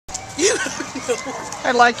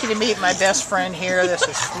I'd like you to meet my best friend here. This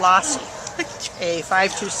is Flossy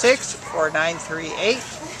A5264938.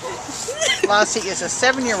 Flossy is a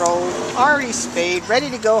 7-year-old, already spayed, ready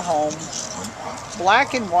to go home,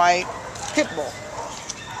 black and white pit bull.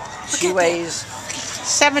 She weighs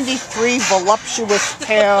 73 voluptuous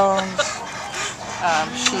pounds.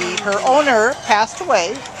 Her owner passed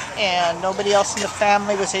away, and nobody else in the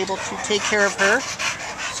family was able to take care of her.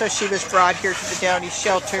 So she was brought here to the Downey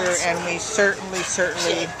shelter, and we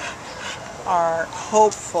certainly are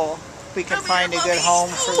hopeful we can find a good home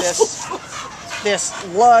for this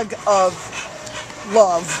lug of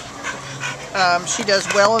love. She does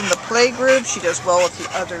well in the play group. She does well with the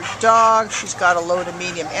other dogs. She's got a low to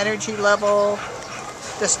medium energy level.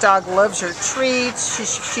 This dog loves her treats.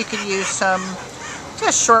 She could use some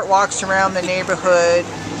just short walks around the neighborhood.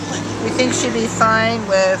 We think she'd be fine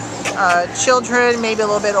with children, maybe a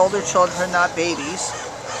little bit older children, not babies.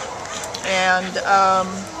 And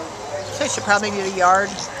so she'll probably need a yard.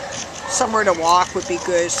 Somewhere to walk would be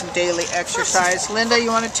good, some daily exercise. Linda, you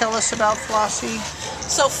want to tell us about Flossy?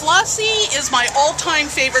 So Flossy is my all-time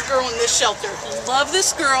favorite girl in this shelter. Love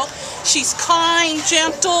this girl. She's kind,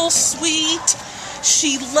 gentle, sweet.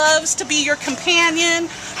 She loves to be your companion.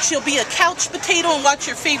 She'll be a couch potato and watch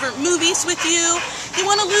your favorite movies with you. You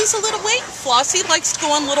want to lose a little weight? Flossy likes to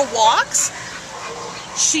go on little walks.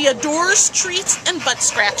 She adores treats and butt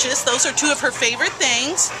scratches. Those are two of her favorite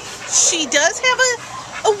things. She does have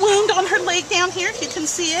a wound on her leg down here. You can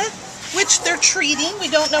see it, which they're treating. We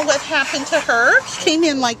don't know what happened to her. She came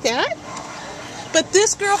in like that. But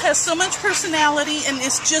this girl has so much personality and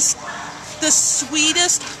is just the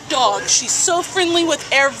sweetest dog. She's so friendly with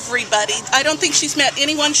everybody. I don't think she's met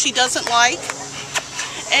anyone she doesn't like.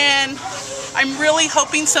 And I'm really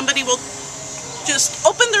hoping somebody will just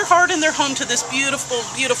open their heart and their home to this beautiful,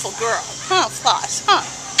 beautiful girl. Huh, Floss? Huh?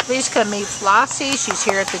 Please come meet Flossy. She's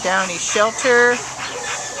here at the Downey shelter.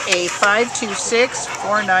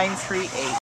 A5264938.